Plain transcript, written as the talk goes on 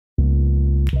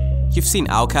You've seen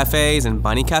owl cafes and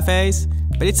bunny cafes,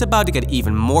 but it's about to get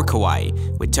even more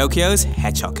kawaii with Tokyo's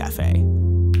Hedgehog Cafe.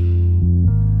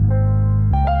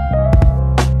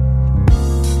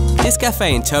 This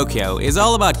cafe in Tokyo is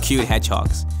all about cute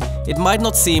hedgehogs. It might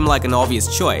not seem like an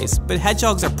obvious choice, but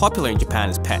hedgehogs are popular in Japan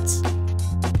as pets.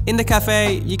 In the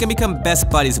cafe, you can become best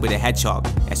buddies with a hedgehog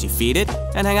as you feed it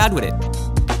and hang out with it.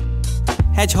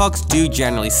 Hedgehogs do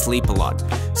generally sleep a lot,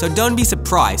 so don't be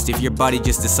surprised if your buddy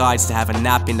just decides to have a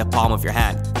nap in the palm of your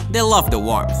hand. They love the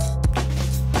warmth.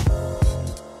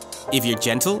 If you're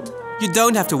gentle, you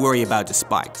don't have to worry about the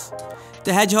spikes.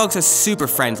 The hedgehogs are super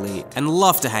friendly and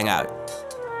love to hang out.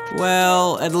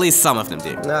 Well, at least some of them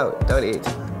do. No, don't eat.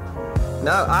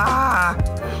 No, ah!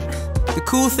 The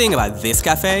cool thing about this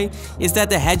cafe is that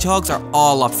the hedgehogs are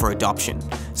all up for adoption.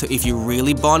 So if you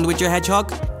really bond with your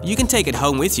hedgehog, you can take it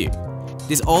home with you.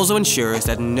 This also ensures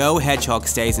that no hedgehog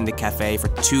stays in the cafe for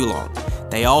too long.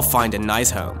 They all find a nice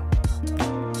home.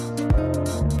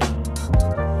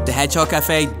 The Hedgehog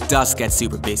Cafe does get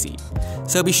super busy,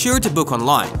 so be sure to book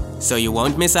online so you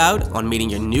won't miss out on meeting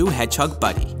your new hedgehog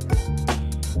buddy.